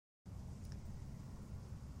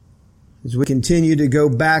As we continue to go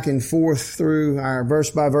back and forth through our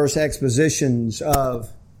verse-by-verse expositions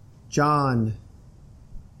of John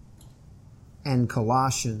and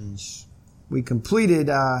Colossians, we completed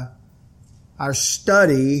our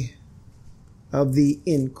study of the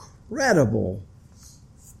incredible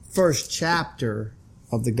first chapter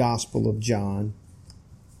of the Gospel of John,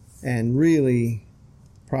 and really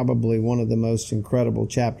probably one of the most incredible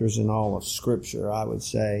chapters in all of Scripture, I would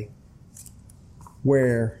say,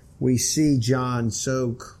 where we see John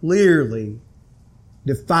so clearly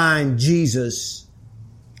define Jesus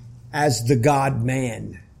as the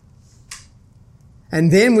God-man.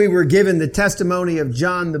 And then we were given the testimony of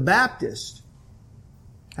John the Baptist,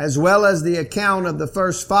 as well as the account of the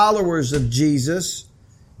first followers of Jesus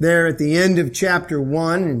there at the end of chapter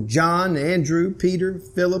 1, and John, Andrew, Peter,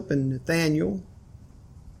 Philip, and Nathaniel.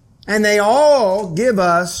 And they all give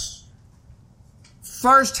us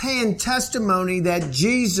first-hand testimony that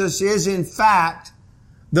Jesus is in fact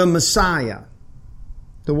the Messiah,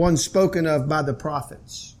 the one spoken of by the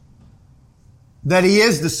prophets, that He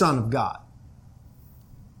is the Son of God,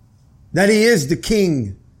 that He is the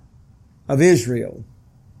King of Israel.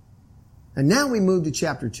 And now we move to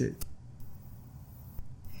chapter 2.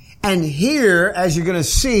 And here, as you're going to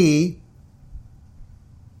see,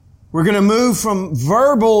 we're going to move from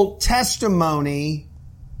verbal testimony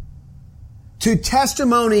to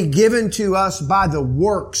testimony given to us by the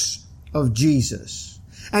works of Jesus.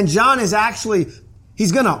 And John is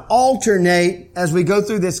he's going to alternate as we go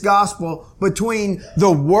through this gospel between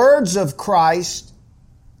the words of Christ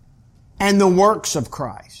and the works of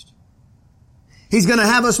Christ. He's going to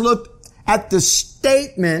have us look at the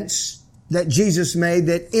statements that Jesus made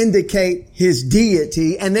that indicate His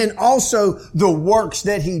deity, and then also the works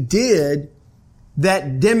that He did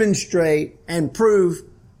that demonstrate and prove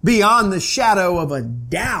beyond the shadow of a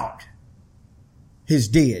doubt His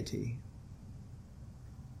deity.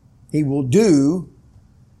 He will do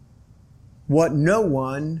what no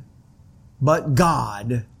one but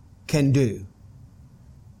God can do.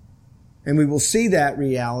 And we will see that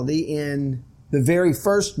reality in the very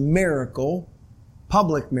first miracle,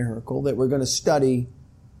 public miracle, that we're going to study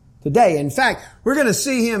today. In fact, we're going to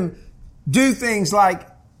see Him do things like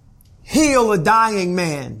heal a dying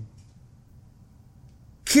man,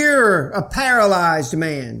 cure a paralyzed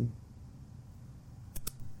man,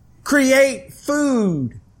 create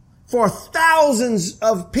food for thousands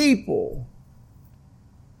of people,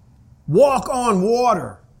 walk on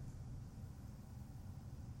water,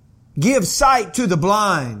 give sight to the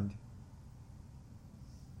blind,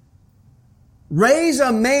 raise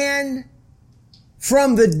a man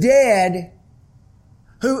from the dead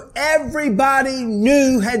who everybody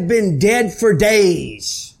knew had been dead for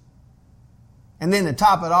days. And then to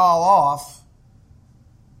top it all off,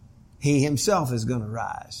 He Himself is going to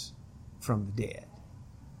rise from the dead.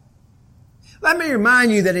 Let me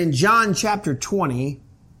remind you that in John chapter 20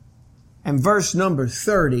 and verse number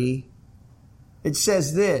 30, it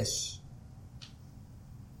says this: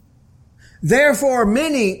 "Therefore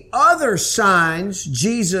many other signs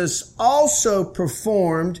Jesus also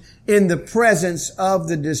performed in the presence of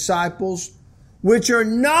the disciples, which are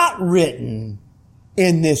not written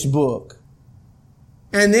in this book."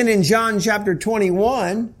 And then in John chapter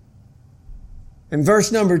 21 and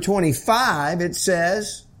verse number 25, it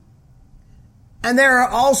says, "And there are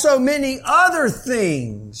also many other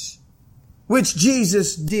things which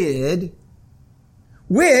Jesus did,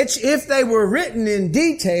 which, if they were written in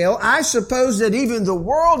detail, I suppose that even the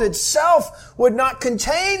world itself would not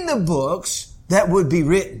contain the books that would be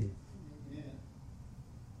written."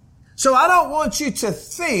 So I don't want you to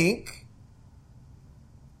think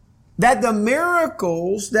that the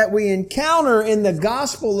miracles that we encounter in the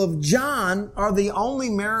Gospel of John are the only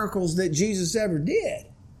miracles that Jesus ever did.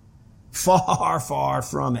 Far, far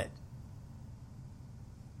from it.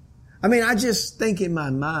 I mean, I just think in my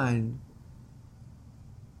mind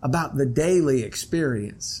about the daily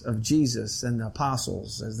experience of Jesus and the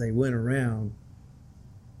apostles as they went around.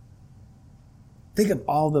 Think of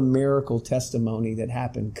all the miracle testimony that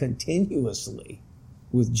happened continuously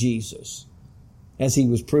with Jesus as He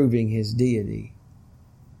was proving His deity.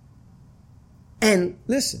 And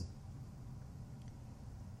listen,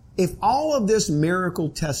 if all of this miracle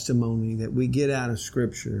testimony that we get out of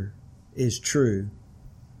Scripture is true,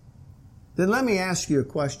 then let me ask you a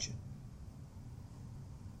question.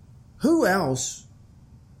 Who else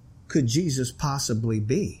could Jesus possibly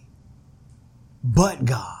be but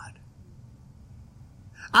God?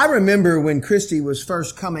 I remember when Christy was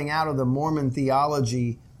first coming out of the Mormon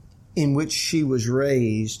theology in which she was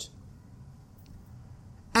raised,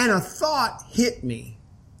 and a thought hit me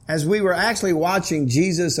as we were actually watching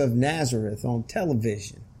Jesus of Nazareth on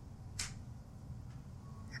television.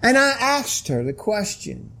 And I asked her the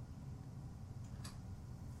question,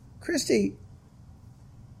 Christy,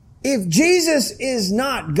 if Jesus is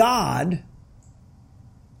not God,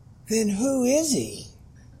 then who is He?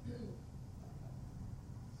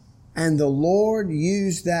 And the Lord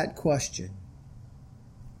used that question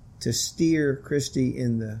to steer Christy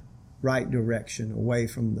in the right direction, away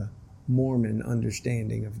from the Mormon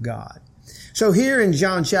understanding of God. So here in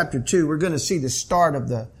John chapter 2, we're going to see the start of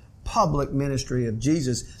the public ministry of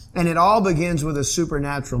Jesus. And it all begins with a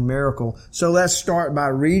supernatural miracle. So let's start by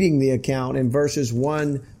reading the account in verses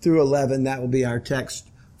 1 through 11. That will be our text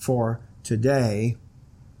for today.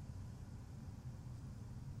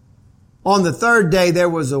 On the third day, there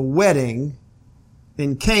was a wedding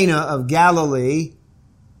in Cana of Galilee.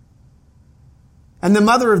 And the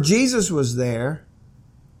mother of Jesus was there.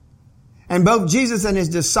 And both Jesus and his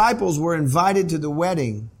disciples were invited to the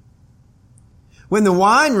wedding. When the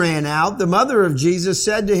wine ran out, the mother of Jesus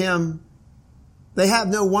said to him, "They have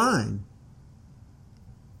no wine."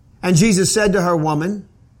 And Jesus said to her, "Woman,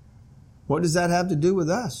 what does that have to do with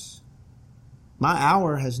us? My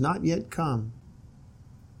hour has not yet come."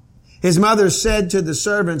 His mother said to the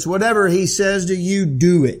servants, "Whatever he says to you,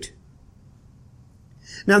 do it."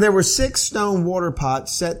 Now there were 6 stone water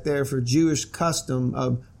pots set there for Jewish custom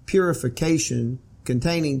of purification,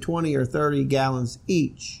 containing 20 or 30 gallons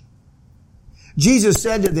each. Jesus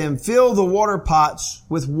said to them, "Fill the water pots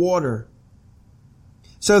with water."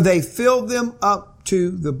 So they filled them up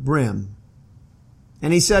to the brim.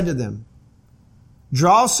 And he said to them,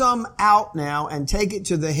 "Draw some out now and take it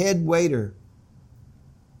to the head waiter."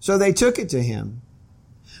 So they took it to him.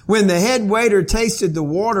 When the head waiter tasted the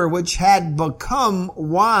water, which had become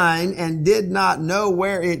wine, and did not know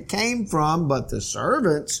where it came from, but the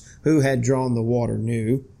servants who had drawn the water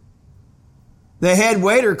knew, the head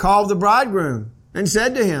waiter called the bridegroom and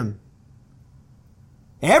said to him,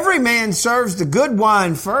 "Every man serves the good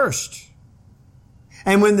wine first,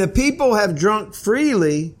 and when the people have drunk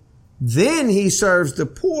freely, then he serves the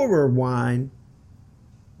poorer wine.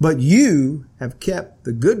 But you have kept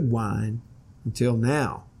the good wine until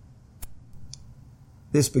now."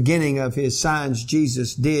 This beginning of his signs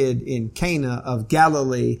Jesus did in Cana of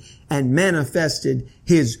Galilee and manifested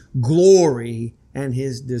his glory, and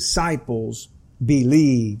his disciples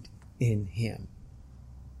believed in him.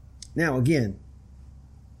 Now again,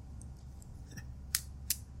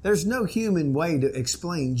 there's no human way to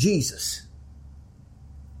explain Jesus.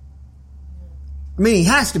 I mean, he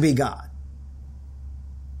has to be God.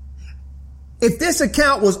 If this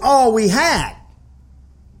account was all we had,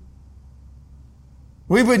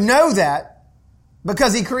 we would know that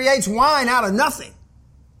because he creates wine out of nothing.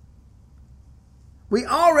 We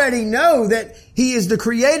already know that he is the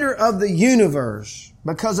creator of the universe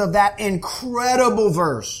because of that incredible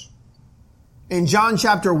verse in John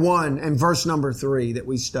chapter 1 and verse number 3 that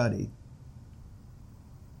we studied.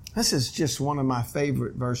 This is just one of my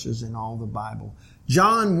favorite verses in all the Bible.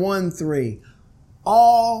 John 1:3.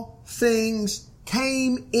 All things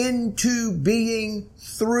came into being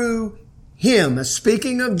through him.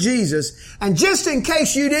 Speaking of Jesus. And just in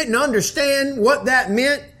case you didn't understand what that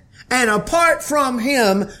meant, and apart from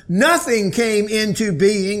him, nothing came into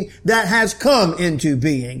being that has come into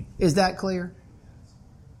being. Is that clear?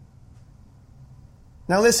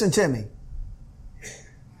 Now listen to me.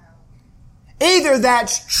 Either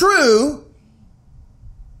that's true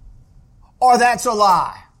or that's a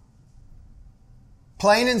lie.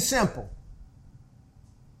 Plain and simple.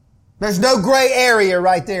 There's no gray area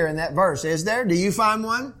right there in that verse, is there? Do you find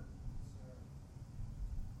one?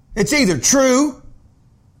 It's either true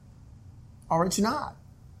or it's not.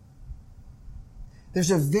 There's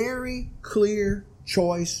a very clear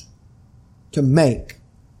choice to make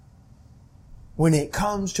when it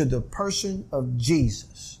comes to the person of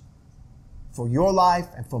Jesus for your life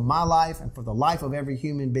and for my life and for the life of every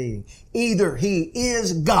human being. Either he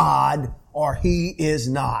is God or he is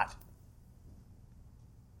not.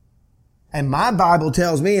 And my Bible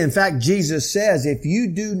tells me, in fact, Jesus says, if you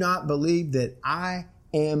do not believe that I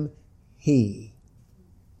am he,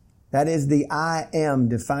 that is the I am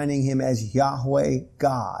defining him as Yahweh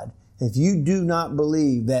God. If you do not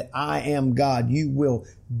believe that I am God, you will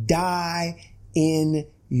die in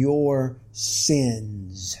your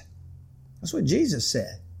sins. That's what Jesus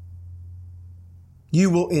said. You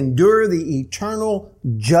will endure the eternal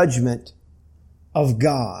judgment of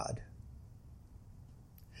God.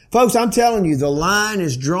 Folks, I'm telling you, the line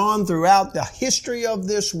is drawn throughout the history of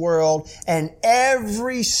this world, and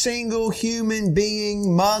every single human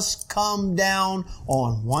being must come down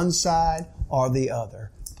on one side or the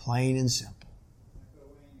other. Plain and simple.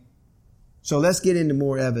 So let's get into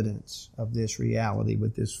more evidence of this reality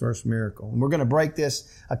with this first miracle. And we're going to break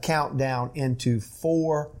this account down into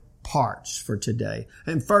 4 parts for today.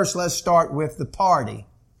 And first, let's start with the party.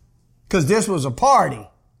 Because this was a party.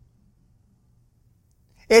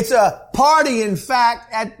 It's a party, in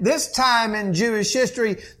fact, at this time in Jewish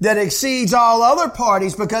history that exceeds all other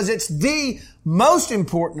parties because it's the most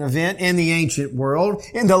important event in the ancient world,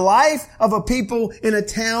 in the life of a people in a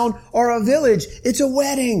town or a village. It's a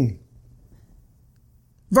wedding.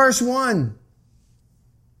 Verse 1.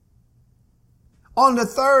 On the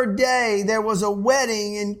 3rd day, there was a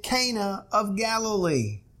wedding in Cana of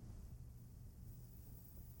Galilee.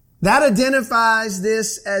 That identifies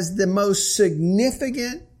this as the most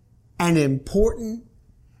significant and important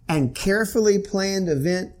and carefully planned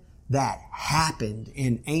event that happened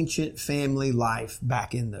in ancient family life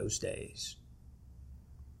back in those days.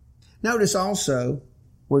 Notice also,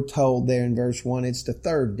 we're told there in verse 1, it's the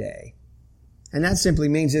 3rd day. And that simply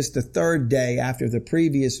means it's the 3rd day after the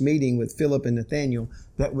previous meeting with Philip and Nathanael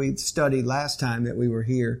that we studied last time that we were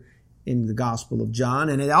here in the Gospel of John.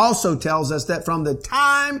 And it also tells us that from the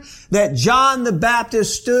time that John the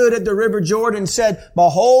Baptist stood at the River Jordan and said,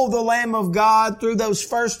 "Behold the Lamb of God," through those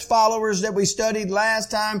first followers that we studied last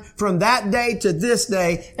time, from that day to this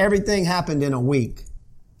day, everything happened in a week.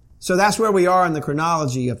 So that's where we are in the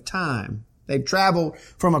chronology of time. They've traveled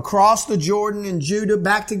from across the Jordan in Judah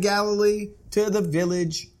back to Galilee to the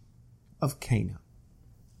village of Cana,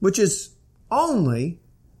 which is only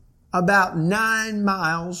about 9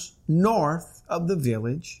 miles north of the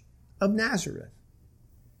village of Nazareth.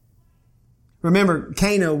 Remember,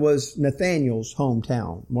 Cana was Nathanael's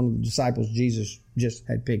hometown, one of the disciples Jesus just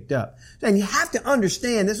had picked up. And you have to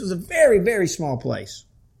understand, this was a very, very small place.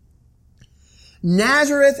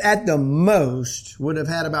 Nazareth at the most would have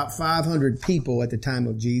had about 500 people at the time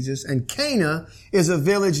of Jesus, and Cana is a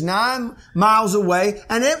village 9 miles away,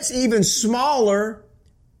 and it's even smaller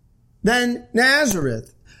than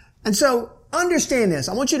Nazareth. And so understand this.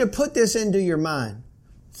 I want you to put this into your mind.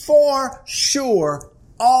 For sure,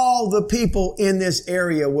 all the people in this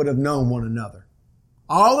area would have known one another.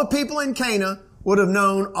 All the people in Cana would have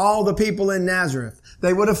known all the people in Nazareth.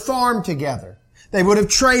 They would have farmed together. They would have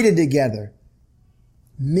traded together.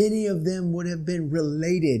 Many of them would have been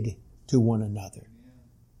related to one another.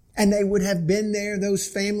 And they would have been there, those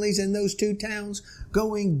families in those 2 towns,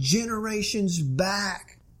 going generations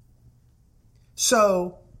back.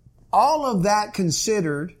 So, all of that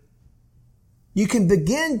considered, you can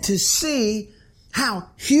begin to see how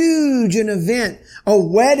huge an event a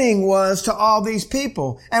wedding was to all these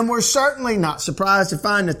people. And we're certainly not surprised to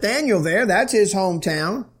find Nathanael there. That's his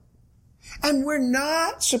hometown. And we're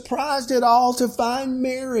not surprised at all to find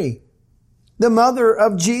Mary, the mother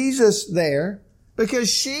of Jesus, there, because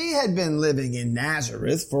she had been living in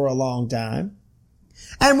Nazareth for a long time.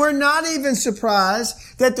 And we're not even surprised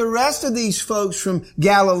that the rest of these folks from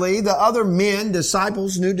Galilee, the other men,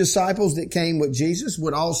 disciples, new disciples that came with Jesus,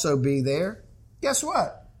 would also be there. Guess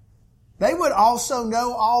what? They would also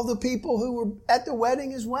know all the people who were at the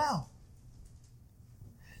wedding as well.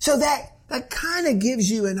 So that kind of gives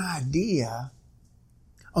you an idea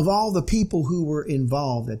of all the people who were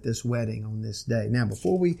involved at this wedding on this day. Now,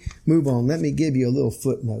 before we move on, let me give you a little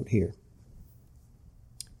footnote here.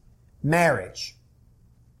 Marriage.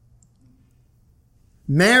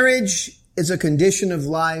 Marriage is a condition of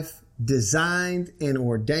life designed and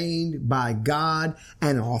ordained by God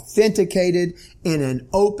and authenticated in an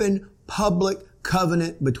open, public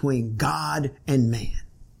covenant between God and man.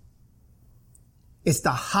 It's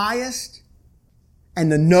the highest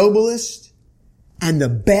and the noblest and the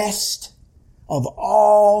best of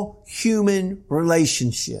all human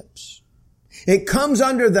relationships. It comes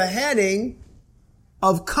under the heading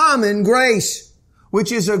of common grace,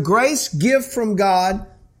 which is a grace gift from God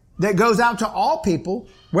that goes out to all people,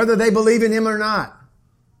 whether they believe in Him or not.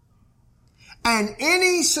 And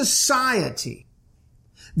any society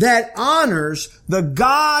that honors the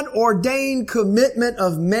God-ordained commitment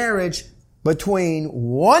of marriage between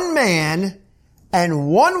one man and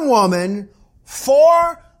one woman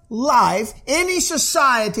for life, any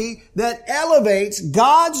society that elevates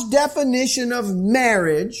God's definition of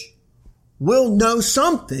marriage will know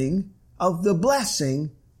something of the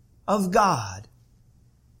blessing of God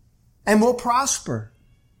and will prosper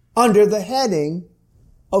under the heading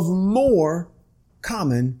of more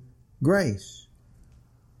common grace.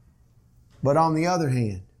 But on the other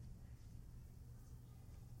hand,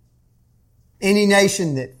 any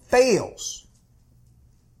nation that fails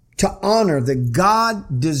to honor the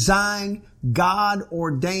God-designed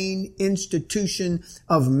God-ordained institution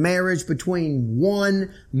of marriage between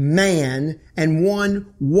one man and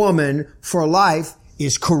one woman for life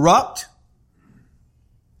is corrupt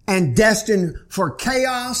and destined for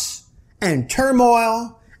chaos and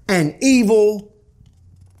turmoil and evil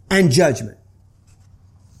and judgment.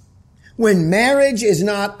 When marriage is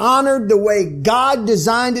not honored the way God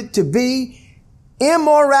designed it to be,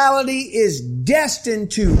 immorality is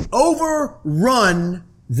destined to overrun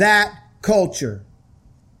that culture.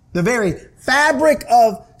 The very fabric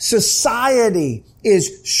of society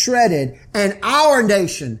is shredded, and our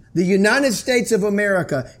nation, the United States of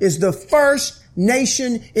America, is the first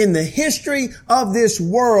nation in the history of this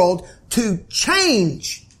world to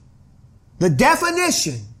change the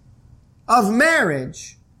definition of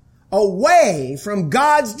marriage away from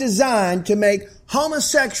God's design to make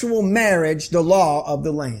homosexual marriage the law of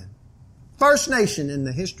the land. First nation in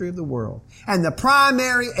the history of the world. And the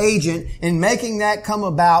primary agent in making that come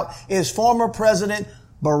about is former President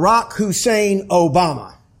Barack Hussein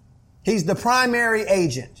Obama. He's the primary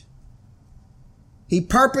agent. He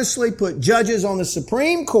purposely put judges on the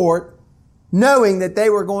Supreme Court knowing that they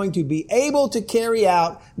were going to be able to carry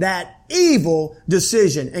out that evil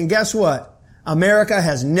decision. And guess what? America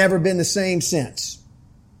has never been the same since.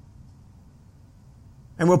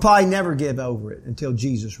 And we'll probably never give over it until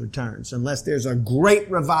Jesus returns, unless there's a great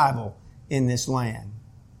revival in this land.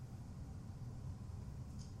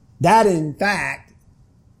 That, in fact,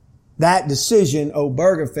 that decision,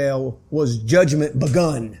 Obergefell, was judgment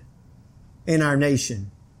begun in our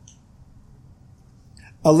nation.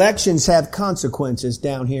 Elections have consequences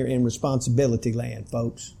down here in responsibility land,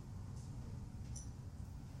 folks.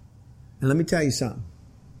 And let me tell you something.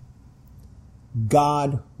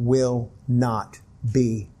 God will not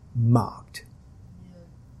be mocked.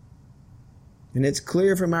 And it's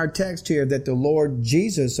clear from our text here that the Lord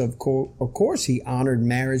Jesus, of course, He honored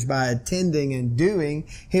marriage by attending and doing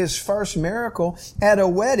His first miracle at a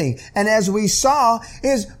wedding. And as we saw,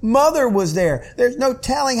 His mother was there. There's no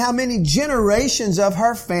telling how many generations of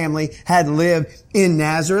her family had lived in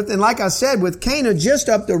Nazareth. And like I said, with Cana just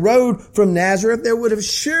up the road from Nazareth, there would have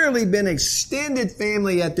surely been extended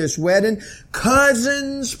family at this wedding.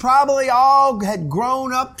 Cousins probably all had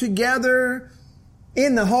grown up together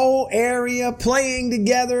in the whole area, playing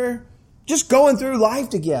together, just going through life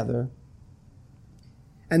together.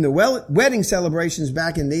 And the wedding celebrations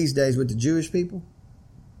back in these days with the Jewish people,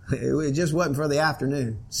 it just wasn't for the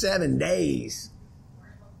afternoon. 7 days.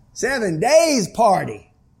 7 days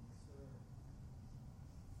party.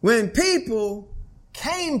 When people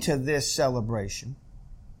came to this celebration,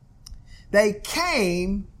 they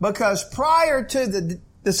came because prior to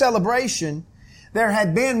the celebration, there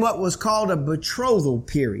had been what was called a betrothal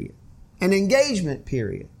period, an engagement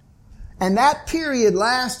period. And that period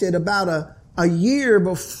lasted about a year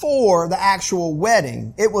before the actual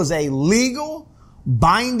wedding. It was a legal,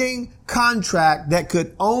 binding contract that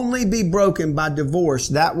could only be broken by divorce.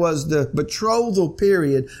 That was the betrothal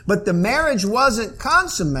period. But the marriage wasn't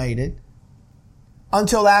consummated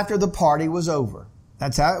until after the party was over.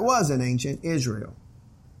 That's how it was in ancient Israel.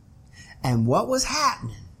 And what was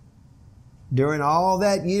happening during all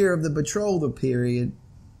that year of the betrothal period,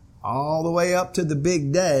 all the way up to the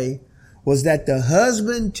big day, was that the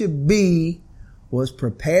husband-to-be was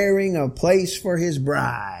preparing a place for his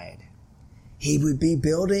bride. He would be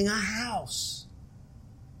building a house.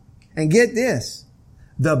 And get this,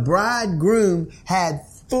 the bridegroom had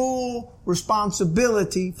full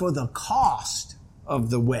responsibility for the cost of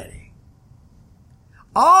the wedding.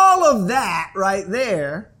 All of that right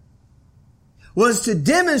there was to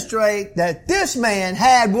demonstrate that this man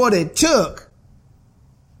had what it took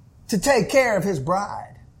to take care of his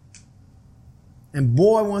bride. And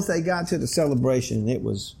boy, once they got to the celebration, it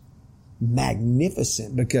was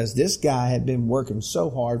magnificent because this guy had been working so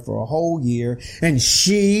hard for a whole year and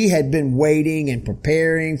she had been waiting and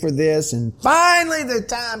preparing for this, and finally the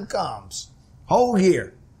time comes. Whole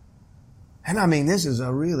year. And I mean, this is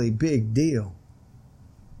a really big deal.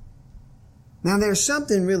 Now, there's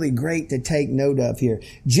something really great to take note of here.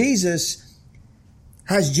 Jesus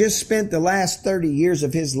has just spent the last 30 years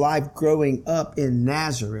of His life growing up in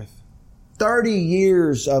Nazareth. 30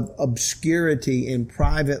 years of obscurity in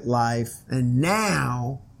private life. And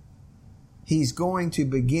now He's going to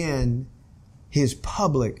begin His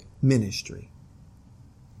public ministry.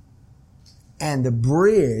 And the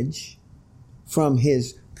bridge from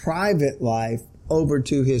His private life over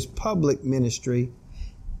to His public ministry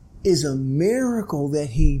is a miracle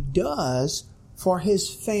that He does for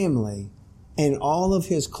His family and all of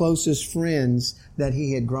His closest friends that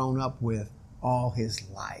He had grown up with all His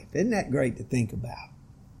life. Isn't that great to think about?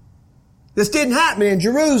 This didn't happen in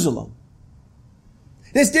Jerusalem.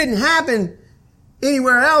 This didn't happen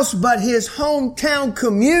anywhere else but his hometown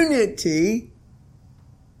community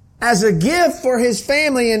as a gift for his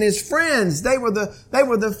family and his friends. They were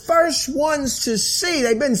the first ones to see.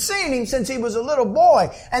 They'd been seeing him since he was a little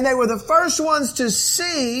boy, and they were the first ones to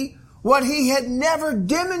see what he had never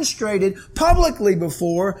demonstrated publicly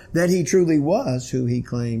before, that he truly was who he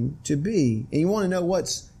claimed to be. And you want to know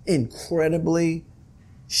what's incredibly,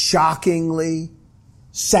 shockingly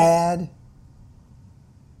sad?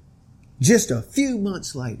 Just a few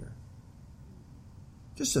months later,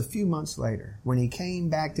 when he came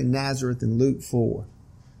back to Nazareth in Luke 4,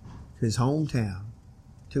 to his hometown,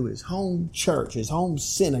 to his home church, his home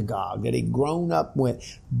synagogue that he'd grown up with,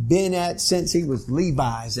 been at since he was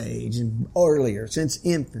Levi's age and earlier, since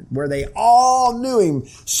infant, where they all knew him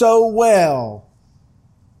so well.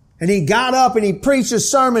 And he got up and he preached a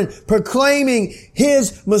sermon proclaiming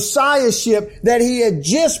his messiahship that he had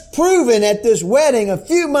just proven at this wedding a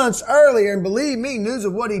few months earlier. And believe me, news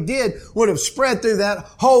of what he did would have spread through that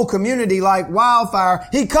whole community like wildfire.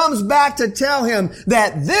 He comes back to tell him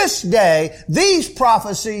that this day, these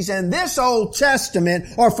prophecies and this Old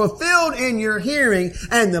Testament are fulfilled in your hearing.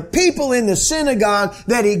 And the people in the synagogue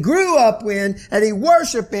that he grew up in and he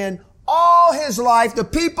worshiped in all his life, the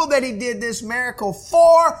people that he did this miracle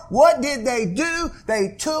for, what did they do?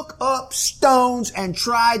 They took up stones and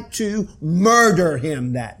tried to murder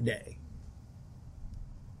him that day.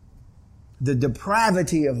 The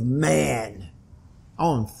depravity of man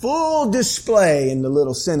on full display in the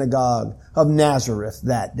little synagogue of Nazareth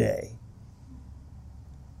that day.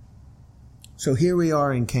 So here we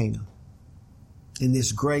are in Cana, in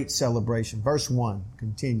this great celebration. Verse 1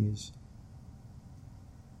 continues.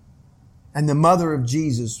 And the mother of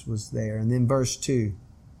Jesus was there. And then verse 2.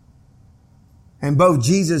 And both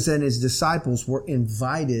Jesus and his disciples were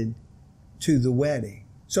invited to the wedding.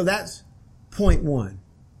 So that's point 1,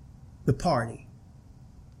 the party.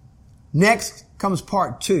 Next comes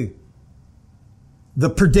part 2, the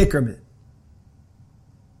predicament.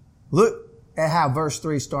 Look at how verse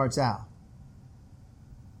 3 starts out.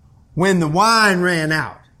 When the wine ran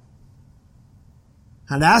out.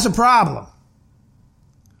 Now that's a problem.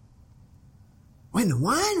 When the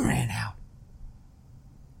wine ran out.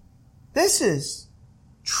 This is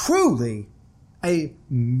truly a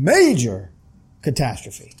major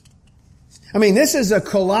catastrophe. I mean, this is a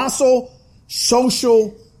colossal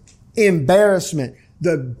social embarrassment.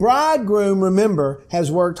 The bridegroom, remember,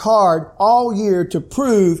 has worked hard all year to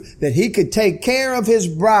prove that he could take care of his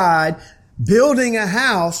bride, building a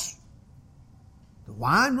house. The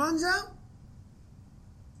wine runs out?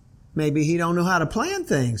 Maybe he don't know how to plan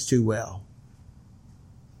things too well.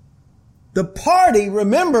 The party,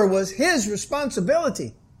 remember, was his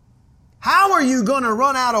responsibility. How are you going to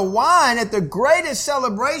run out of wine at the greatest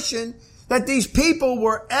celebration that these people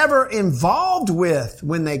were ever involved with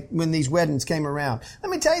when these weddings came around? Let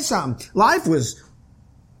me tell you something. Life was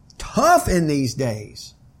tough in these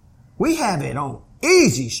days. We have it on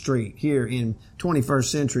easy street here in 21st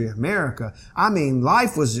century America. I mean,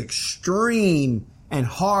 life was extreme and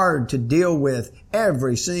hard to deal with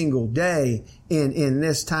every single day in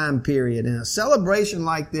this time period. And a celebration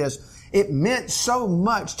like this, it meant so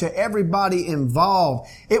much to everybody involved.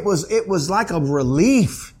 It was like a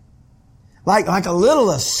relief, like a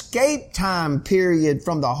little escape time period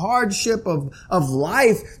from the hardship of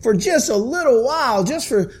life for just a little while, just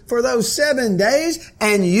for those 7 days,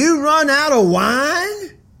 and you run out of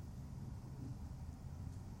wine?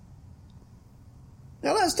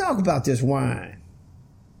 Now let's talk about this wine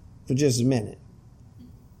for just a minute.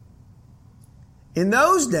 In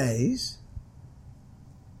those days,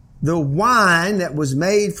 the wine that was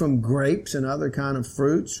made from grapes and other kind of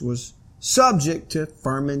fruits was subject to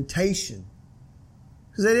fermentation.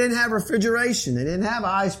 Because they didn't have refrigeration. They didn't have an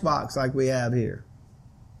ice box like we have here.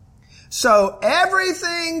 So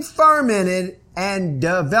everything fermented and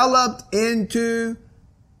developed into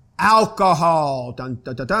alcohol. Dun,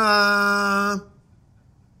 dun, dun, dun.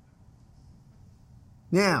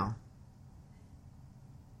 Now,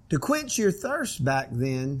 to quench your thirst back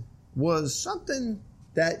then was something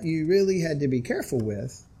that you really had to be careful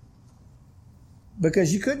with,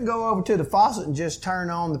 because you couldn't go over to the faucet and just turn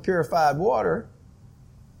on the purified water.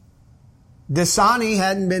 Dasani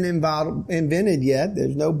hadn't been invented yet.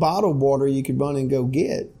 There's no bottled water you could run and go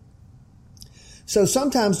get. So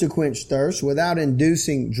sometimes to quench thirst without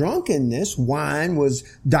inducing drunkenness, wine was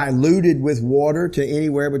diluted with water to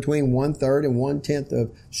anywhere between 1/3 and 1/10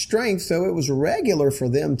 of strength. So it was regular for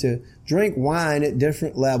them to drink wine at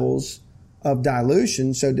different levels of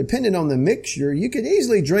dilution. So depending on the mixture, you could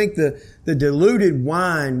easily drink the diluted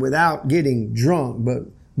wine without getting drunk.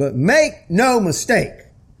 But make no mistake,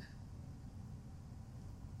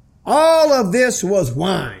 all of this was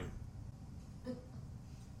wine.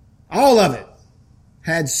 All of it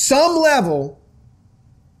had some level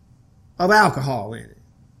of alcohol in it.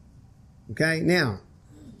 Okay? Now,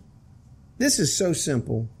 this is so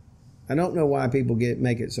simple. I don't know why people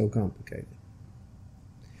make it so complicated.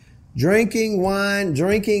 Drinking wine,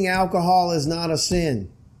 drinking alcohol is not a sin.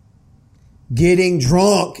 Getting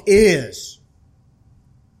drunk is.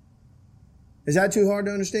 Is that too hard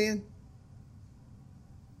to understand?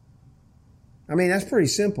 I mean, that's pretty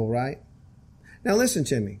simple, right? Now listen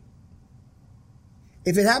to me.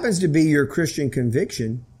 If it happens to be your Christian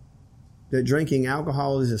conviction that drinking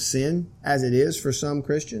alcohol is a sin, as it is for some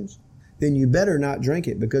Christians, then you better not drink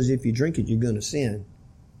it, because if you drink it, you're going to sin.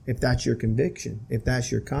 If that's your conviction, if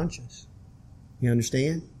that's your conscience. You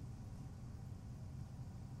understand?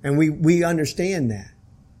 And we understand that.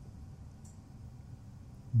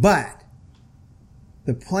 But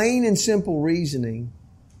the plain and simple reasoning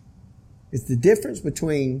is the difference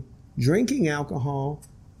between drinking alcohol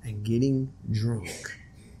and getting drunk.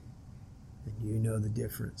 And you know the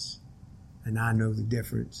difference. And I know the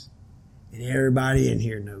difference. And everybody in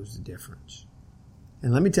here knows the difference.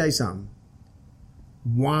 And let me tell you something.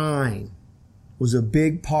 Wine was a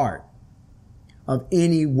big part of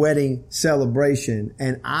any wedding celebration.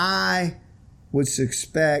 And I would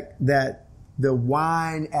suspect that the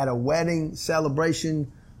wine at a wedding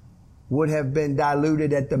celebration would have been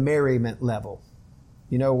diluted at the merriment level.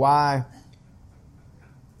 You know why?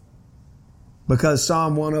 Because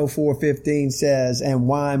Psalm 104:15 says, and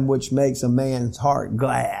wine which makes a man's heart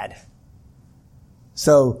glad.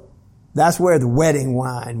 So that's where the wedding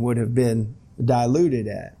wine would have been diluted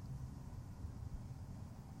at.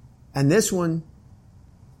 And this one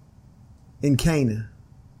in Cana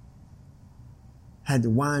had the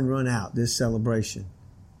wine run out, this celebration.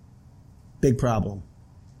 Big problem.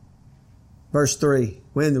 Verse 3,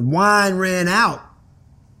 when the wine ran out,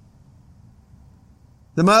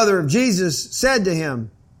 the mother of Jesus said to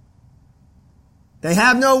him, they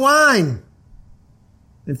have no wine.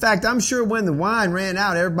 In fact, I'm sure when the wine ran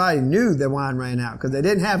out, everybody knew the wine ran out, because they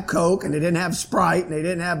didn't have Coke and they didn't have Sprite and they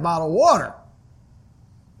didn't have bottled water.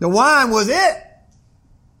 The wine was it.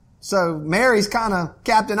 So Mary's kind of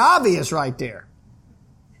Captain Obvious right there.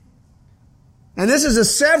 And this is a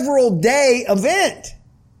several day event.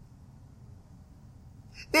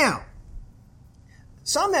 Now,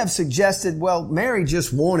 some have suggested, well, Mary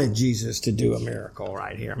just wanted Jesus to do a miracle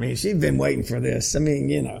right here. I mean, she'd been waiting for this. I mean,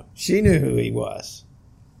 you know, she knew who he was.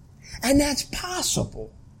 And that's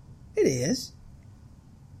possible. It is.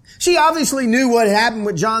 She obviously knew what had happened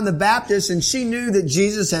with John the Baptist, and she knew that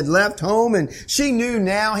Jesus had left home, and she knew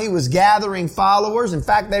now he was gathering followers. In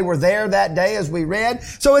fact, they were there that day as we read.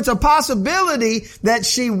 So it's a possibility that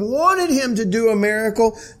she wanted him to do a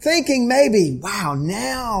miracle, thinking maybe, wow,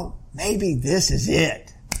 now maybe this is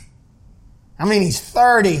it. I mean, he's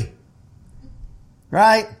 30,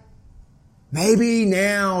 right? Maybe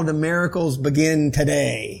now the miracles begin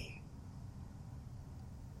today.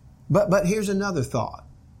 But here's another thought.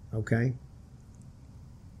 Okay.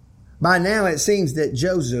 By now it seems that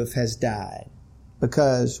Joseph has died,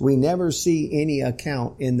 because we never see any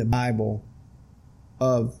account in the Bible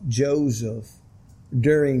of Joseph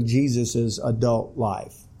during Jesus' adult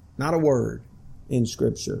life. Not a word in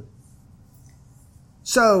Scripture.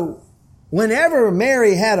 So whenever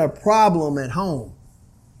Mary had a problem at home,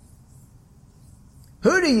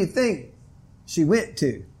 who do you think she went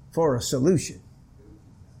to for a solution?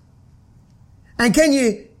 And can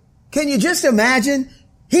you just imagine?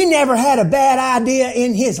 He never had a bad idea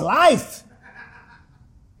in his life.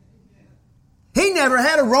 He never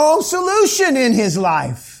had a wrong solution in his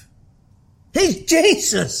life. He's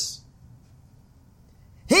Jesus.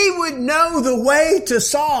 He would know the way to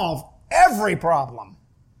solve every problem.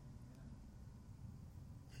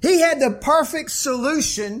 He had the perfect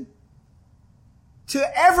solution to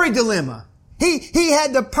every dilemma. He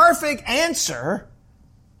had the perfect answer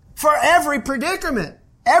for every predicament.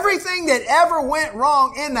 Everything that ever went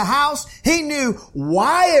wrong in the house, he knew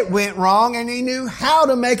why it went wrong, and he knew how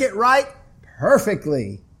to make it right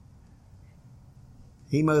perfectly.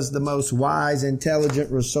 He was the most wise,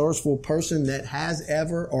 intelligent, resourceful person that has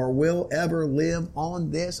ever or will ever live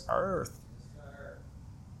on this earth.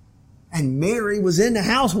 And Mary was in the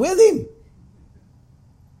house with him.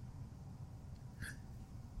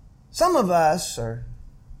 Some of us are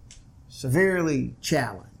severely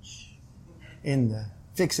challenged in the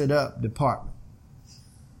fix-it-up department.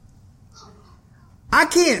 I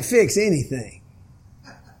can't fix anything.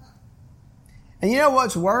 And you know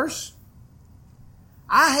what's worse?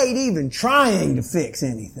 I hate even trying to fix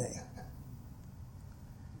anything.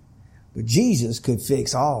 But Jesus could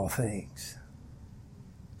fix all things.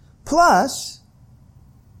 Plus,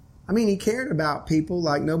 he cared about people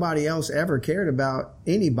like nobody else ever cared about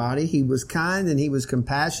anybody. He was kind and he was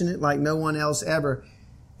compassionate like no one else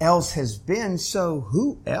has been. So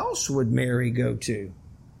who else would Mary go to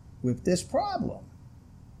with this problem?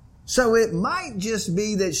 So it might just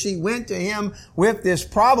be that she went to him with this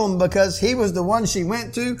problem because he was the one she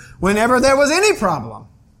went to whenever there was any problem.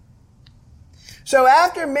 So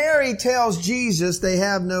after Mary tells Jesus they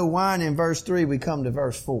have no wine in verse 3, we come to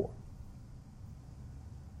verse 4.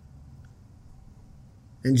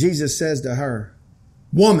 And Jesus says to her,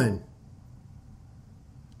 "Woman."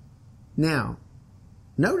 Now,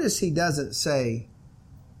 notice he doesn't say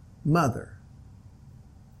mother.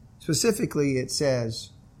 Specifically, it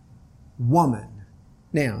says woman.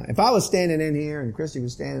 Now, if I was standing in here and Christy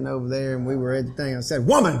was standing over there and we were at the thing, I said,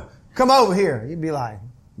 "Woman, come over here." You'd be like,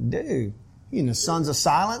 "Dude, Sons of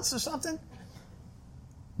Silence or something?"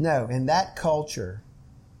 No, in that culture,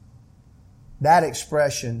 that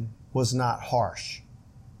expression was not harsh.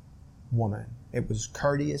 Woman. It was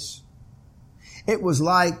courteous. It was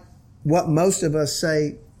like what most of us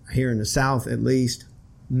say, here in the South at least,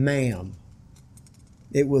 ma'am.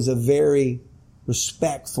 It was a very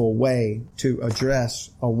respectful way to address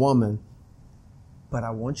a woman. But I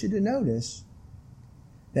want you to notice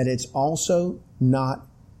that it's also not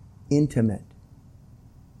intimate,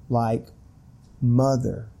 like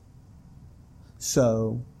mother.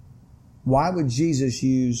 So, why would Jesus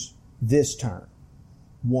use this term,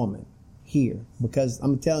 woman, here? Because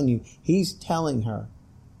I'm telling you, he's telling her,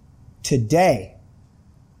 today,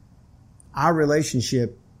 our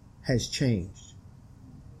relationship has changed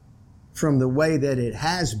from the way that it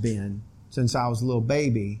has been since I was a little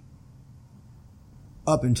baby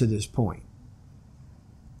up until this point.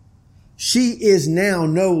 She is now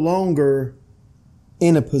no longer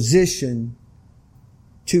in a position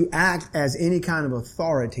to act as any kind of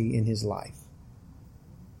authority in his life.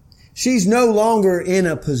 She's no longer in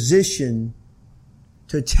a position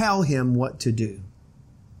to tell him what to do,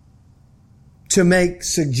 to make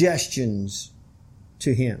suggestions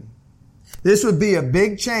to him. This would be a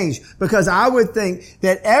big change, because I would think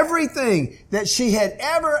that everything that she had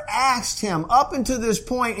ever asked him up until this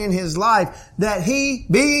point in his life, that he,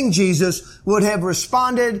 being Jesus, would have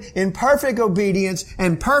responded in perfect obedience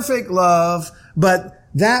and perfect love. But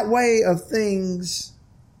that way of things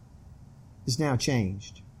is now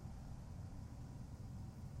changed.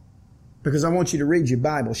 Because I want you to read your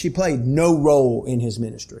Bible. She played no role in his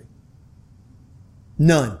ministry.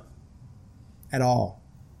 None. At all.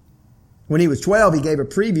 When he was 12, he gave a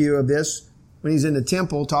preview of this. When he's in the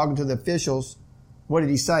temple talking to the officials, what did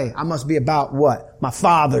he say? I must be about what? My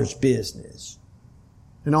Father's business.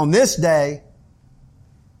 And on this day,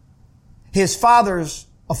 his father's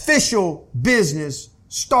official business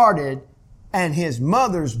started and his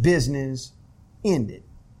mother's business ended.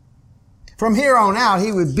 From here on out,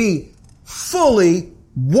 he would be fully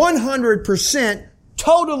 100%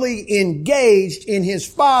 totally engaged in his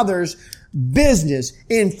Father's business.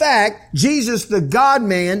 In fact, Jesus, the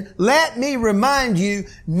God-man, let me remind you,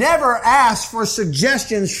 never asked for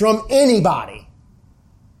suggestions from anybody.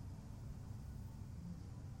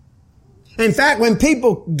 In fact, when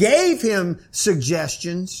people gave him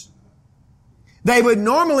suggestions, they would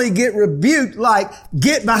normally get rebuked like,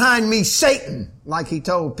 "Get behind me, Satan," like he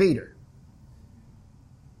told Peter.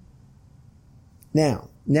 Now,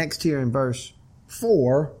 next here in verse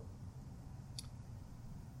 4,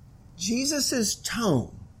 Jesus'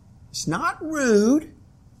 tone, it's not rude,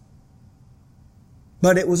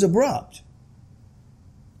 but it was abrupt.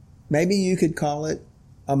 Maybe you could call it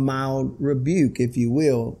a mild rebuke, if you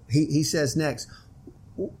will. He says next,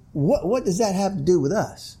 what does that have to do with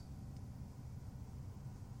us?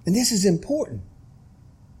 And this is important.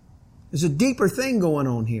 There's a deeper thing going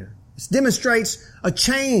on here. This demonstrates a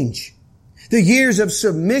change. The years of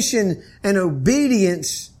submission and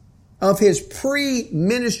obedience of his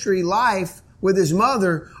pre-ministry life with his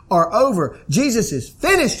mother are over. Jesus is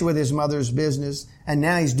finished with his mother's business, and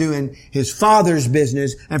now he's doing his Father's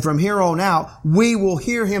business. And from here on out, we will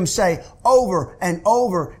hear him say over and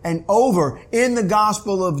over and over in the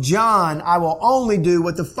Gospel of John, "I will only do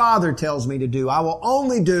what the Father tells me to do. I will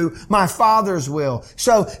only do my Father's will."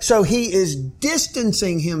 So he is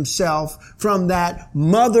distancing himself from that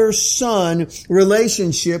mother-son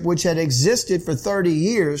relationship which had existed for 30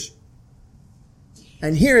 years.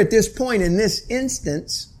 And here at this point in this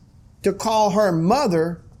instance, to call her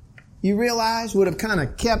mother you realize, would have kind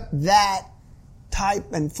of kept that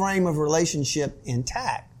type and frame of relationship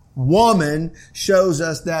intact. Woman shows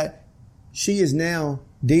us that she is now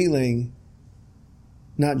dealing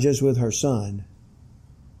not just with her son.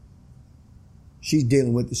 She's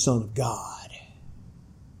dealing with the Son of God.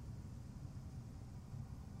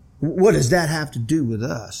 What does that have to do with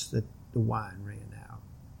us, that the wine ran out?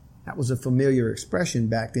 That was a familiar expression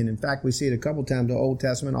back then. In fact, we see it a couple times in the Old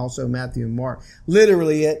Testament, also Matthew and Mark.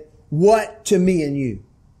 Literally what to me and you?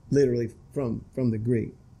 Literally from the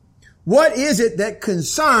Greek. What is it that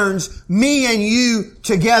concerns me and you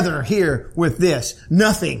together here with this?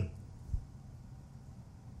 Nothing.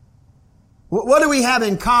 What do we have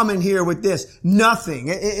in common here with this? Nothing.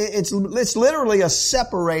 It's literally a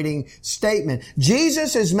separating statement.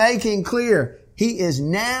 Jesus is making clear he is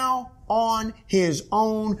now on his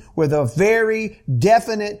own with a very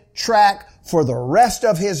definite track for the rest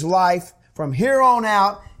of his life. From here on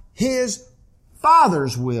out, his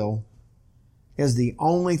Father's will is the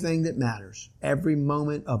only thing that matters every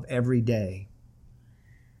moment of every day.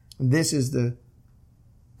 This is the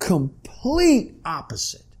complete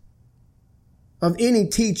opposite of any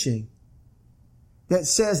teaching that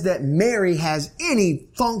says that Mary has any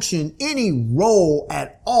function, any role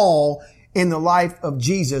at all in the life of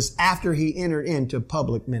Jesus after he entered into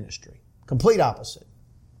public ministry. Complete opposite.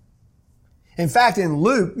 In fact, in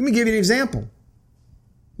Luke, let me give you an example.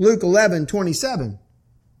 Luke 11:27.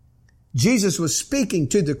 Jesus was speaking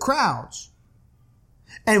to the crowds.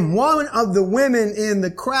 And one of the women in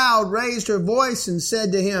the crowd raised her voice and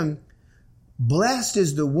said to him, "Blessed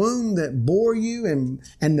is the womb that bore you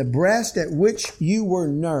and the breast at which you were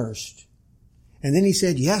nursed." And then he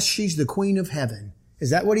said, "Yes, she's the Queen of Heaven." Is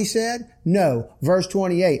that what he said? No. Verse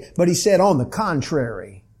 28. But he said, on the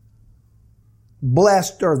contrary,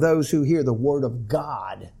 blessed are those who hear the word of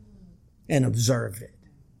God and observe it.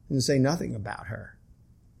 And say nothing about her.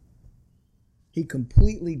 He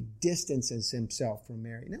completely distances himself from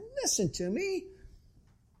Mary. Now listen to me.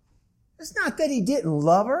 It's not that he didn't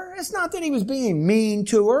love her. It's not that he was being mean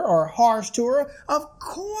to her or harsh to her. Of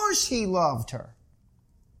course he loved her.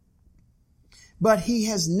 But he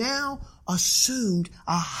has now assumed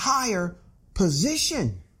a higher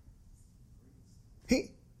position.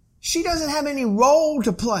 She doesn't have any role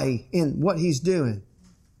to play in what he's doing.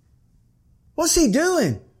 What's he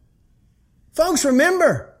doing? Folks,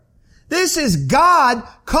 remember, this is God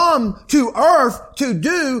come to earth to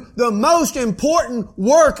do the most important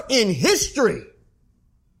work in history.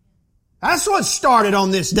 That's what started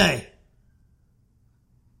on this day.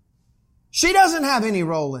 She doesn't have any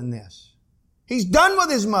role in this. He's done with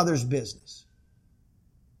his mother's business.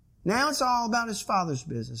 Now it's all about his Father's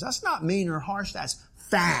business. That's not mean or harsh. That's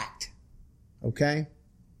fact. Okay?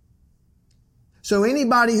 So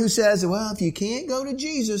anybody who says, well, if you can't go to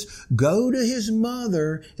Jesus, go to his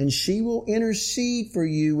mother and she will intercede for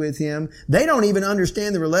you with him. They don't even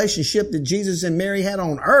understand the relationship that Jesus and Mary had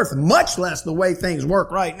on earth, much less the way things work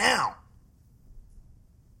right now.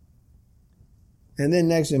 And then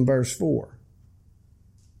next in verse 4,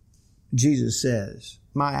 Jesus says,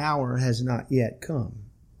 my hour has not yet come.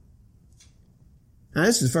 Now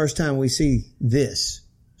this is the first time we see this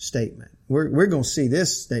statement. We're going to see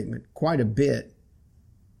this statement quite a bit.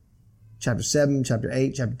 Chapter 7, chapter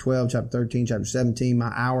 8, chapter 12, chapter 13, chapter 17.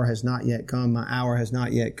 My hour has not yet come. My hour has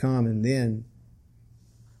not yet come. And then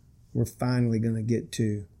we're finally going to get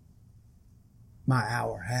to my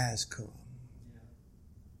hour has come.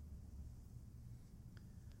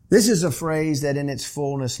 This is a phrase that in its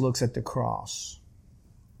fullness looks at the cross,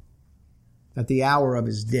 at the hour of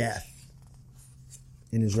his death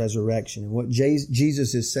and his resurrection. And what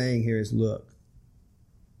Jesus is saying here is, look,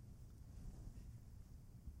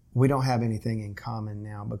 we don't have anything in common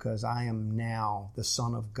now because I am now the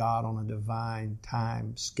Son of God on a divine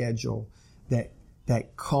time schedule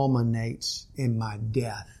that culminates in my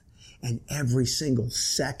death. And every single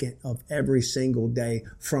second of every single day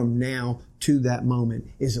from now to that moment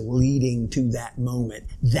is leading to that moment.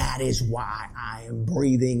 That is why I am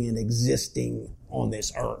breathing and existing on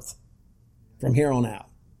this earth. From here on out,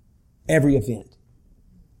 every event,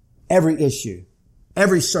 every issue,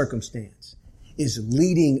 every circumstance is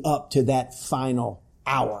leading up to that final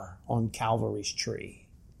hour on Calvary's tree.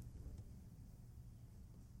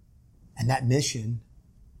 And that mission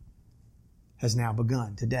has now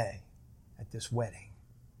begun today at this wedding.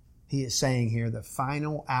 He is saying here, the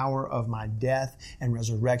final hour of my death and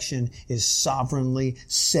resurrection is sovereignly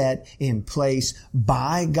set in place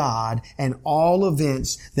by God, and all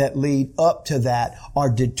events that lead up to that are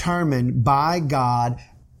determined by God.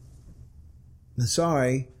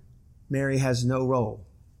 Sorry, Mary has no role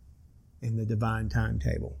in the divine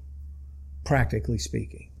timetable. practically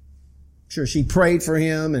speaking. Sure, she prayed for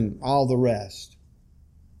him and all the rest.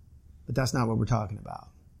 But that's not what we're talking about.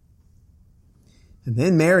 And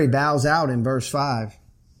then Mary bows out in verse 5.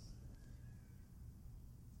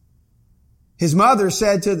 His mother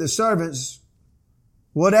said to the servants,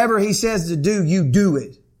 whatever he says to do, you do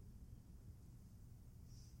it.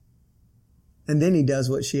 And then he does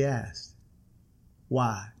what she asked.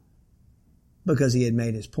 Why? Because he had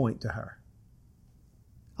made his point to her.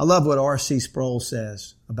 I love what R.C. Sproul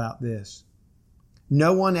says about this.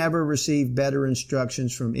 No one ever received better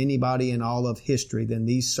instructions from anybody in all of history than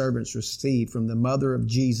these servants received from the mother of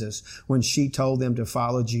Jesus when she told them to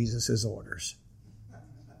follow Jesus' orders.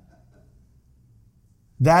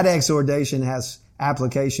 That exhortation has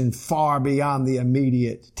application far beyond the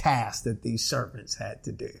immediate task that these servants had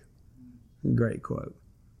to do. Great quote.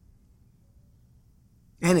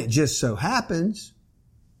 And it just so happens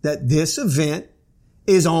that this event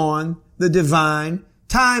is on the divine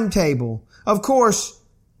timetable. Of course,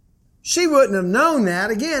 she wouldn't have known that.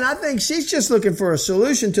 Again, I think she's just looking for a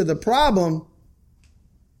solution to the problem.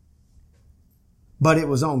 But it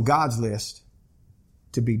was on God's list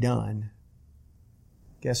to be done.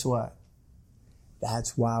 Guess what?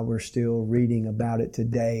 That's why we're still reading about it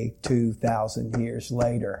today, 2,000 years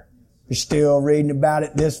later. We're still reading about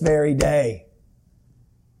it this very day.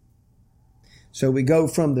 So we go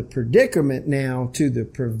from the predicament now to the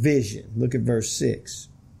provision. Look at verse 6.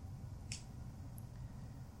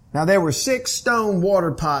 Now there were 6 stone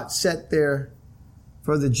water pots set there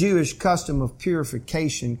for the Jewish custom of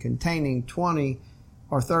purification, containing 20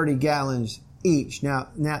 or 30 gallons each. Now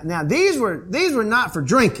these were not for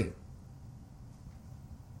drinking.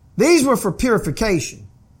 These were for purification.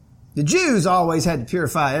 The Jews always had to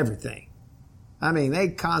purify everything. I mean, they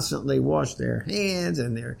constantly washed their hands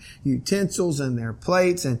and their utensils and their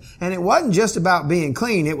plates. And it wasn't just about being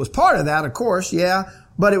clean. It was part of that, of course, yeah.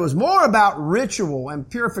 But it was more about ritual and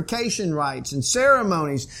purification rites and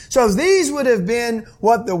ceremonies. So these would have been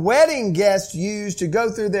what the wedding guests used to go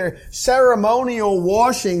through their ceremonial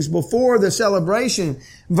washings before the celebration.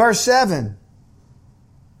 Verse 7.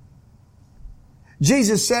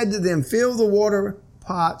 Jesus said to them, fill the water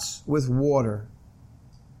pots with water.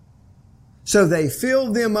 So they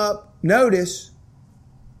filled them up, notice,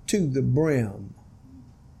 to the brim.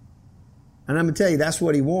 And I'm going to tell you, that's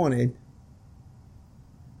what he wanted.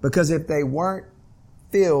 Because if they weren't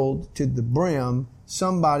filled to the brim,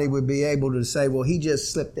 somebody would be able to say, well, he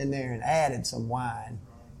just slipped in there and added some wine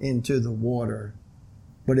into the water.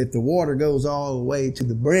 But if the water goes all the way to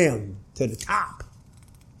the brim, to the top,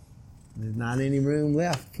 there's not any room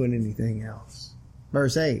left to put anything else.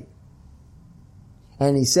 Verse 8.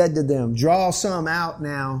 And he said to them, draw some out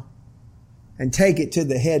now and take it to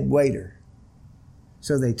the head waiter.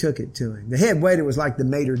 So they took it to him. The head waiter was like the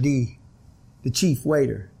maitre d', the chief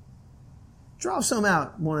waiter. Draw some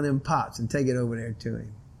out one of them pots and take it over there to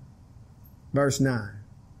him. Verse 9.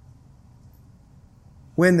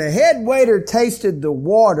 When the head waiter tasted the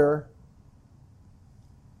water,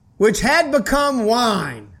 which had become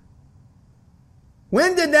wine.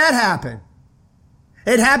 When did that happen?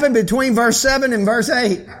 It happened between verse 7 and verse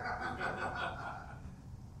 8.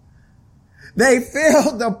 They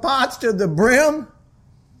filled the pots to the brim.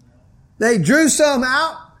 They drew some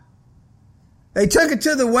out. They took it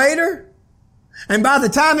to the waiter. And by the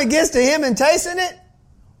time it gets to him and tasting it,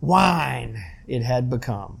 wine it had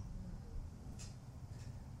become.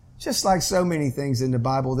 Just like so many things in the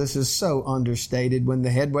Bible, this is so understated. When the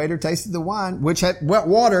head waiter tasted the wine,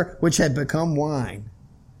 water, which had become wine.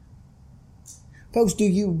 Folks, do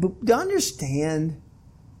you understand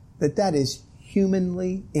that is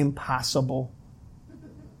humanly impossible?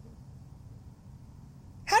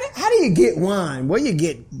 How do you get wine? Well, you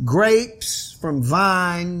get grapes from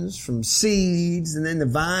vines, from seeds, and then the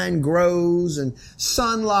vine grows, and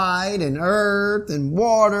sunlight and earth and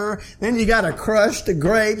water. Then you got to crush the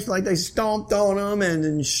grapes like they stomped on them and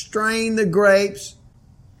then strain the grapes.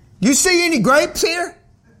 You see any grapes here?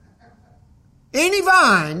 Any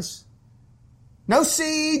vines? No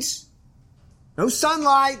seeds, no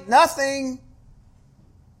sunlight, nothing.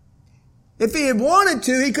 If he had wanted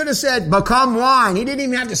to, he could have said, become wine. He didn't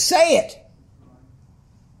even have to say it.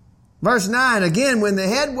 Verse 9, again, when the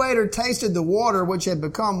head waiter tasted the water which had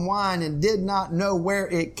become wine and did not know where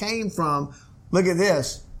it came from, look at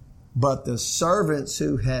this. But the servants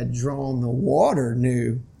who had drawn the water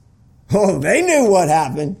knew. Oh, they knew what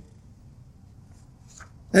happened.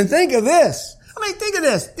 And think of this. Think of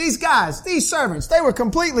this. These guys, these servants, they were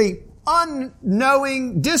completely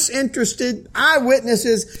unknowing, disinterested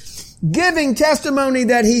eyewitnesses giving testimony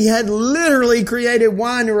that he had literally created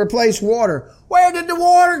wine to replace water. Where did the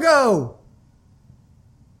water go?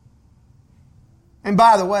 And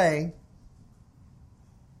by the way,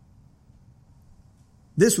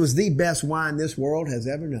 this was the best wine this world has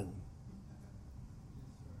ever known.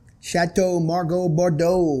 Chateau Margaux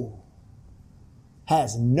Bordeaux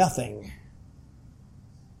has nothing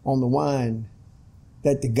on the wine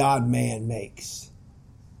that the God-man makes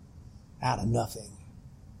out of nothing.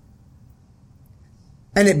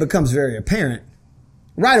 And it becomes very apparent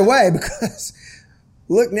right away, because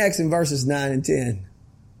look next in verses 9 and 10.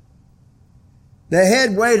 The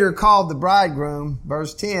head waiter called the bridegroom,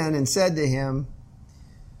 verse 10, and said to him,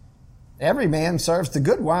 every man serves the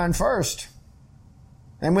good wine first.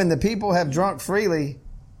 And when the people have drunk freely,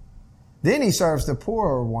 then he serves the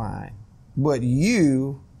poorer wine. But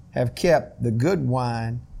you have kept the good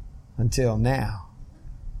wine until now.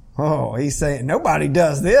 Oh, he's saying nobody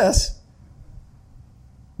does this.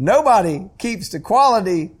 Nobody keeps the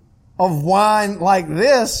quality of wine like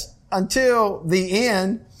this until the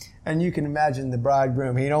end. And you can imagine the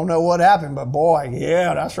bridegroom. He don't know what happened, but boy,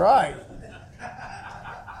 yeah, that's right.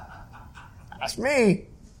 That's me.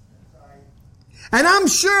 And I'm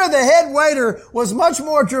sure the head waiter was much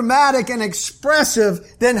more dramatic and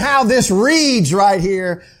expressive than how this reads right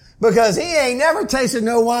here, because he ain't never tasted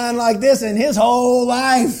no wine like this in his whole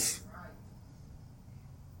life.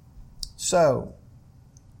 So,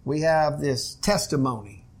 we have this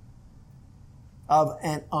testimony of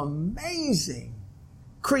an amazing,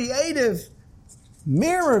 creative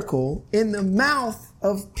miracle in the mouth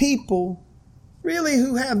of people really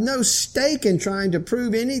who have no stake in trying to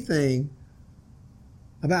prove anything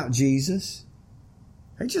about Jesus.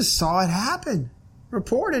 They just saw it happen,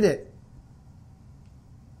 reported it.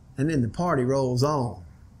 And then the party rolls on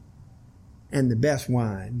and the best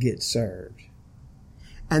wine gets served.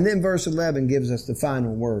 And then verse 11 gives us the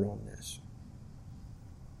final word on this.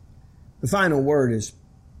 The final word is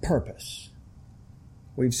purpose.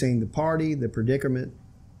 We've seen the party, the predicament,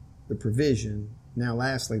 the provision. Now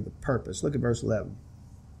lastly, the purpose. Look at verse 11.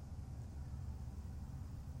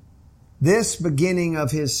 This beginning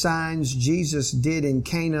of his signs Jesus did in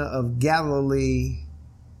Cana of Galilee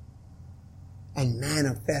and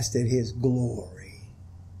manifested his glory.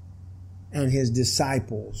 And his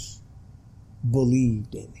disciples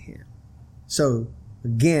believed in him. So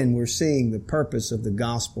again, we're seeing the purpose of the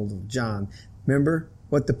Gospel of John. Remember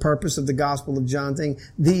what the purpose of the Gospel of John thing?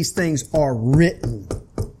 These things are written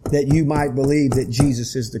that you might believe that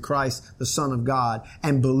Jesus is the Christ, the Son of God,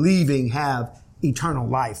 and believing have eternal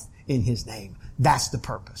life in his name. That's the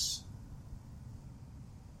purpose.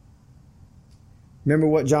 Remember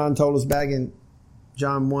what John told us back in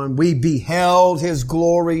John 1? We beheld his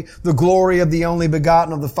glory, the glory of the only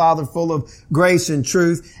begotten of the Father, full of grace and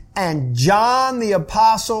truth. And John the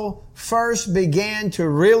apostle first began to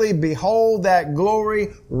really behold that glory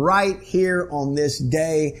right here on this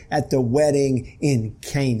day at the wedding in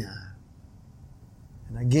Cana.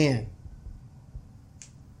 And again,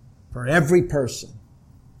 for every person,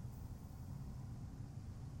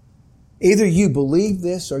 either you believe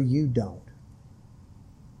this or you don't.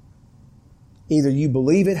 Either you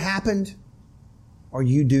believe it happened or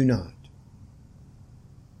you do not.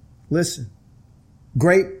 Listen,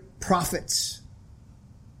 great prophets,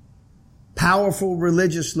 powerful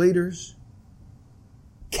religious leaders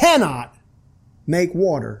cannot make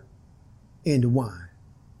water into wine.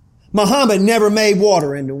 Muhammad never made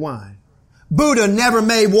water into wine. Buddha never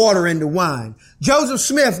made water into wine. Joseph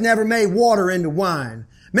Smith never made water into wine.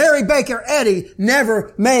 Mary Baker Eddy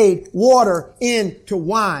never made water into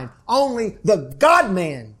wine. Only the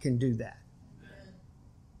God-man can do that.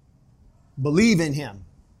 Believe in him,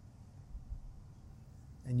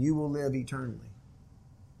 and you will live eternally.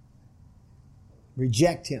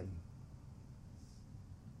 Reject him,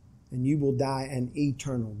 and you will die an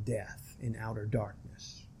eternal death in outer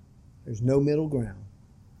darkness. There's no middle ground.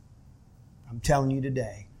 I'm telling you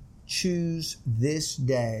today, choose this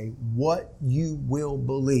day what you will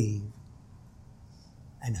believe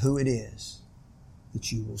and who it is that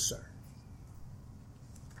you will serve.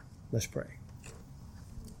 Let's pray.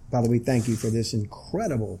 Father, we thank you for this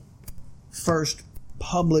incredible first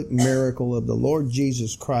public miracle of the Lord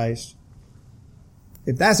Jesus Christ.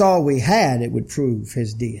 If that's all we had, it would prove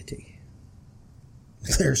his deity.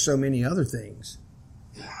 There are so many other things.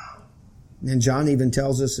 And John even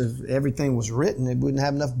tells us if everything was written, it wouldn't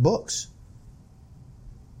have enough books.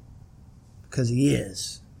 Because he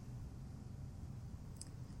is.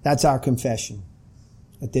 That's our confession.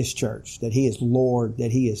 at this church, that He is Lord,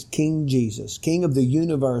 that He is King Jesus, King of the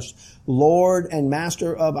universe, Lord and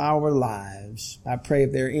Master of our lives. I pray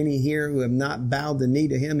if there are any here who have not bowed the knee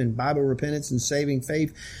to Him in Bible repentance and saving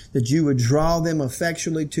faith, that You would draw them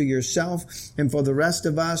effectually to Yourself. And for the rest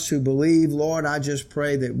of us who believe, Lord, I just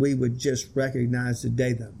pray that we would just recognize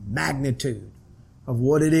today the magnitude of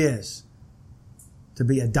what it is to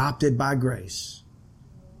be adopted by grace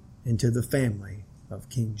into the family of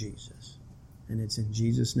King Jesus. And it's in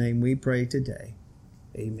Jesus' name we pray today.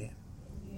 Amen.